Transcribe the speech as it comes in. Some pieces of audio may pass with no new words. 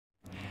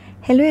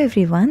Hello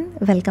everyone,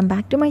 welcome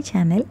back to my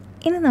channel.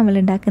 ഇന്ന് നമ്മൾ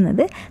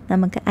ഉണ്ടാക്കുന്നത്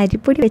നമുക്ക്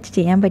അരിപ്പൊടി വെച്ച്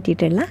ചെയ്യാൻ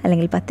പറ്റിയിട്ടുള്ള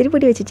അല്ലെങ്കിൽ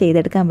പത്തിരിപ്പൊടി വെച്ച്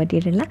ചെയ്തെടുക്കാൻ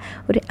പറ്റിയിട്ടുള്ള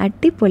ഒരു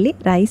അടിപൊളി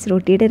റൈസ്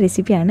റോട്ടിയുടെ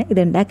റെസിപ്പിയാണ്. ഇത്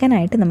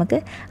ഉണ്ടാക്കാനായിട്ട് നമുക്ക്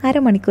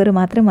അരമണിക്കൂർ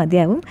മാത്രം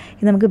മതിയാവും.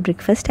 ഇത് നമുക്ക്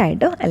ബ്രേക്ക്ഫാസ്റ്റ്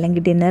ആയിട്ടോ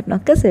അല്ലെങ്കിൽ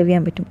ഡിന്നറിനൊക്കെ സെർവ്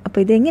ചെയ്യാൻ പറ്റും.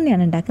 അപ്പോൾ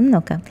ഇതെങ്ങനെയാണ് ഉണ്ടാക്കുന്നത്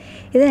നോക്കാം.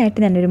 ഇതിനായിട്ട്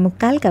ഞാനൊരു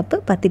 3/4 കപ്പ്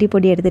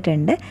പത്തിരിപ്പൊടി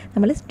എടുത്തിട്ടുണ്ട്.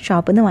 നമ്മൾ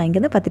ഷോപ്പിൽ നിന്ന്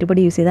വാങ്ങിക്കുന്ന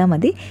പത്തിരിപ്പൊടി യൂസ് ചെയ്താൽ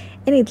മതി.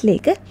 ഇനി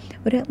ഇതിലേക്ക്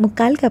ഒരു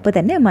 3/4 കപ്പ്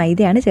തന്നെ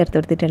മൈദയാണ് ചേർത്ത്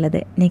കൊടുത്തിട്ടുള്ളത്.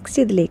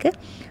 നെക്സ്റ്റ് ഇതിലേക്ക്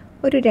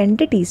ഒരു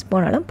 2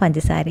 ടീസ്പൂണോളം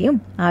പഞ്ചസാരയും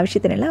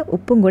ആവശ്യത്തിനുള്ള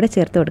ഉപ്പും കൂടെ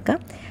ചേർത്ത് കൊടുക്കാം.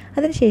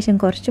 അതിനുശേഷം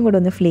കുറച്ചും കൂടെ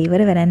ഒന്ന്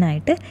ഫ്ലേവർ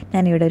വരാനായിട്ട്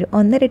ഞാനിവിടെ ഒരു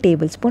 1.5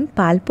 ടേബിൾ സ്പൂൺ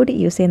പാൽപ്പൊടി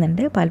യൂസ്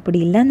ചെയ്യുന്നുണ്ട്. പാൽപ്പൊടി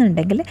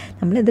ഇല്ലയെന്നുണ്ടെങ്കിൽ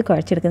നമ്മളിത്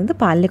കുഴച്ചെടുക്കുന്നത്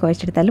പാലിൽ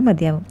കുഴച്ചെടുത്താലും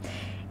മതിയാവും.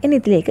 ഇനി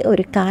ഇതിലേക്ക്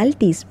ഒരു 1/4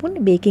 ടീസ്പൂൺ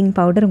ബേക്കിംഗ്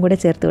പൗഡറും കൂടെ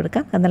ചേർത്ത്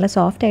കൊടുക്കാം. അത് നല്ല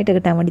സോഫ്റ്റായിട്ട്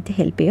കിട്ടാൻ വേണ്ടിയിട്ട്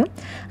ഹെൽപ്പ് ചെയ്യും.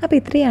 അപ്പോൾ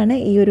ഇത്രയാണ്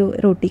ഈ ഒരു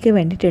റൊട്ടിക്ക്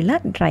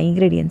വേണ്ടിയിട്ടുള്ള ഡ്രൈ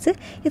ഇൻഗ്രീഡിയൻസ്.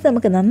 ഇത്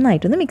നമുക്ക്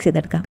നന്നായിട്ടൊന്ന് മിക്സ്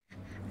ചെയ്തെടുക്കാം.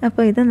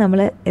 അപ്പോൾ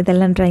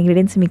ഇതെല്ലാം ഡ്രൈ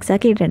ഇൻഗ്രീഡിയൻസ് മിക്സ്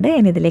ആക്കിയിട്ടുണ്ട്.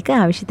 ഇനി ഇതിലേക്ക്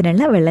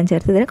ആവശ്യത്തിനുള്ള വെള്ളം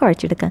ചേർത്ത് ഇതിനെ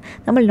കുഴച്ചെടുക്കാം.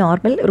 നമ്മൾ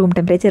നോർമൽ റൂം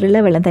ടെമ്പറേച്ചറിലുള്ള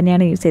വെള്ളം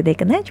തന്നെയാണ് യൂസ്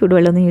ചെയ്തേക്കുന്നത്.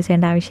 ചൂടുവെള്ളമൊന്നും യൂസ്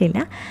ചെയ്യേണ്ട ആവശ്യമില്ല.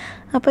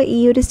 അപ്പോൾ ഈ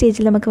ഒരു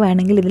സ്റ്റേജിൽ നമുക്ക്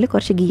വേണമെങ്കിൽ ഇതിൽ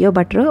കുറച്ച് ഗീയോ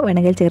ബട്ടറോ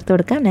വേണമെങ്കിൽ ചേർത്ത്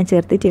കൊടുക്കാം. ഞാൻ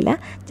ചേർത്തിട്ടില്ല.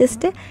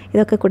 ജസ്റ്റ്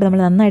ഇതൊക്കെ കൂടെ നമ്മൾ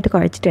നന്നായിട്ട്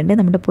കുഴച്ചിട്ടുണ്ട്.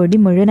 നമ്മുടെ പൊടി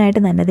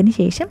മുഴുവനായിട്ട് നന്നതിന്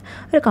ശേഷം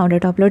ഒരു കൗണ്ടർ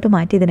ടോപ്പിലോട്ട്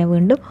മാറ്റി ഇതിനെ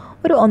വീണ്ടും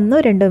ഒരു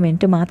 1-2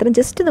 മിനിറ്റ് മാത്രം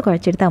ജസ്റ്റ് ഒന്ന്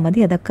കുഴച്ചെടുത്താൽ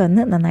മതി. അതൊക്കെ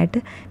ഒന്ന്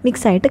നന്നായിട്ട്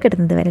മിക്സായിട്ട്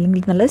കിട്ടുന്നത് വരെ,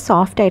 അല്ലെങ്കിൽ നല്ല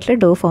സോഫ്റ്റ് ആയിട്ടുള്ള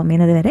ഡോ ഫോം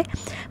ചെയ്യുന്നത് വരെ.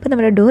 അപ്പോൾ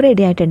നമ്മുടെ ഡോ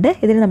റെഡി ആയിട്ടുണ്ട്.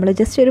 ഇതിന് നമ്മൾ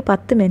ജസ്റ്റ് ഒരു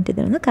 10 മിനിറ്റ്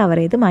ഇതിനൊന്ന് കവർ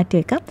ചെയ്ത് മാറ്റി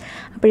വെക്കാം.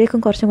 അപ്പോഴേക്കും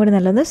കുറച്ചും കൂടി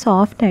നല്ലൊന്ന്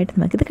സോഫ്റ്റായിട്ട്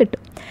നമുക്കിത്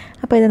കിട്ടും.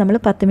 അപ്പോൾ ഇത് നമ്മൾ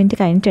 10 മിനിറ്റ്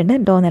കഴിഞ്ഞിട്ടുണ്ട്.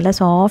 ഡോ നല്ല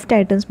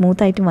സോഫ്റ്റായിട്ടും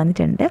സ്മൂത്തായിട്ടും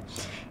വന്നിട്ടുണ്ട്.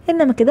 ഇനി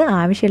നമുക്കിത്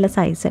ആവശ്യമുള്ള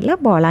സൈസിൽ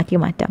ബോളാക്കി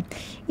മാറ്റാം.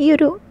 ഈ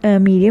ഒരു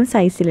മീഡിയം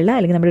സൈസിലുള്ള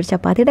അല്ലെങ്കിൽ നമ്മുടെ ഒരു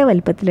ചപ്പാത്തിയുടെ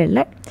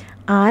വലുപ്പത്തിലുള്ള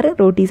 6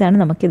 റോട്ടീസാണ്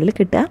നമുക്കിതിൽ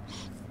കിട്ടുക.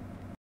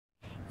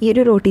 ഈ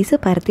ഒരു റോട്ടീസ്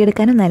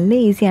പരത്തിയെടുക്കാനും നല്ല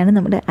ഈസിയാണ്.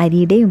 നമ്മുടെ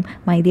അരിയുടെയും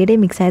മൈദയുടെയും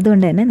മിക്സ്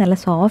ആയതുകൊണ്ട് തന്നെ നല്ല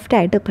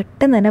സോഫ്റ്റായിട്ട്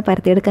പെട്ടെന്ന് തന്നെ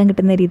പരത്തിയെടുക്കാൻ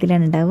കിട്ടുന്ന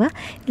രീതിയിലാണ് ഉണ്ടാവുക.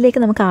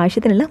 ഇതിലേക്ക് നമുക്ക്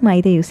ആവശ്യത്തിനുള്ള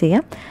മൈദ യൂസ്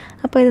ചെയ്യാം.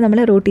 അപ്പോൾ ഇത്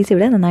നമ്മൾ റോട്ടീസ്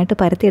ഇവിടെ നന്നായിട്ട്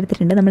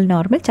പരത്തിയെടുത്തിട്ടുണ്ട്. നമ്മൾ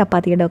നോർമൽ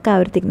ചപ്പാത്തിയുടെ ഒക്കെ ആ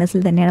ഒരു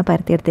തിക്നെസ്സിൽ തന്നെയാണ്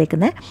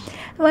പരത്തിയെടുത്തേക്കുന്നത്.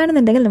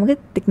 വേണമെന്നുണ്ടെങ്കിൽ നമുക്ക്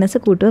തിക്നെസ്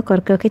കൂട്ടുകയോ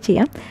കുറയ്ക്കുകയൊക്കെ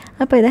ചെയ്യാം.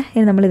 അപ്പോൾ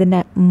ഇനി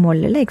നമ്മളിതിൻ്റെ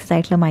മുകളിലുള്ള എക്സ്ട്രാ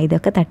ആയിട്ടുള്ള മൈദ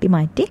ഒക്കെ തട്ടി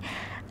മാറ്റി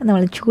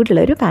നമ്മൾ ചൂടുള്ള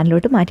ഒരു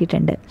പാനിലോട്ട്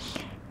മാറ്റിയിട്ടുണ്ട്.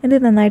 ഇത്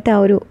നന്നായിട്ട് ആ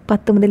ഒരു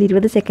 10 മുതൽ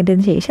 20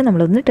 സെക്കൻഡിന് ശേഷം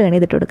നമ്മളൊന്ന് ടേൺ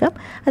ചെയ്തിട്ട് കൊടുക്കാം.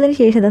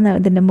 അതിനുശേഷം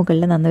ഇതിൻ്റെ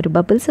മുകളിൽ നന്നൊരു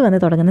ബബിൾസ് വന്ന്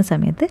തുടങ്ങുന്ന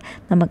സമയത്ത്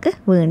നമുക്ക്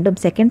വീണ്ടും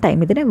സെക്കൻഡ്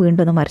ടൈം ഇതിനെ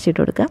വീണ്ടും ഒന്ന് മറിച്ചിട്ട്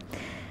കൊടുക്കാം.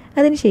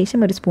 അതിനുശേഷം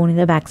ഒരു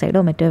സ്പൂണിൻ്റെ ബാക്ക്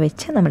സൈഡോ മറ്റോ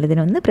വെച്ച്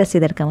നമ്മളിതിനൊന്ന് പ്രസ്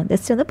ചെയ്തെടുക്കാം.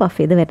 ജസ്റ്റ് ഒന്ന് പഫ്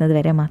ചെയ്ത് വരുന്നത്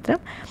വരെ മാത്രം.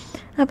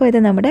 അപ്പോൾ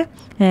ഇത് നമ്മുടെ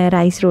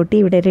റൈസ് റോട്ടി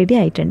ഇവിടെ റെഡി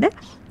ആയിട്ടുണ്ട്.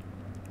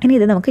 ഇനി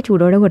ഇത് നമുക്ക്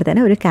ചൂടോടെ കൂടെ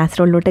തന്നെ ഒരു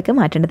കാസറോളിലോട്ടൊക്കെ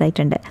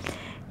മാറ്റേണ്ടതായിട്ടുണ്ട്.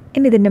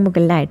 ഇനി ഇതിൻ്റെ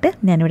മുകളിലായിട്ട്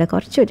ഞാനിവിടെ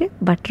കുറച്ചൊരു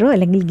ബട്ടറോ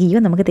അല്ലെങ്കിൽ ഗീയോ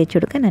നമുക്ക് തേച്ച്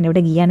കൊടുക്കാം.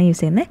 ഞാനിവിടെ ഗീയാണ്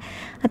യൂസ് ചെയ്യുന്നത്.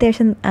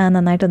 അത്യാവശ്യം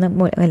നന്നായിട്ടൊന്ന്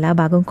എല്ലാ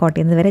ഭാഗവും കോട്ട്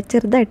ചെയ്യുന്നത് വരെ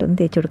ചെറുതായിട്ടൊന്ന്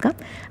തേച്ച് കൊടുക്കാം.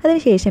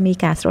 അതിനുശേഷം ഈ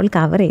കാസറോൾ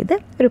കവർ ചെയ്ത്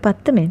ഒരു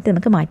 10 മിനിറ്റ്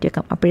നമുക്ക് മാറ്റി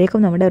വെക്കാം.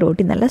 അപ്പോഴേക്കും നമ്മുടെ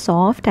റോട്ടി നല്ല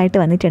സോഫ്റ്റായിട്ട്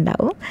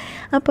വന്നിട്ടുണ്ടാവും.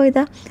 അപ്പോൾ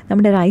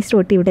നമ്മുടെ റൈസ്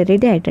റോട്ടി ഇവിടെ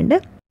റെഡി ആയിട്ടുണ്ട്.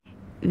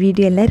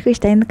 വീഡിയോ എല്ലാവർക്കും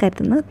ഇഷ്ടമായെന്ന്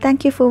കരുതുന്നു.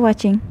 Thank you for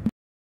watching.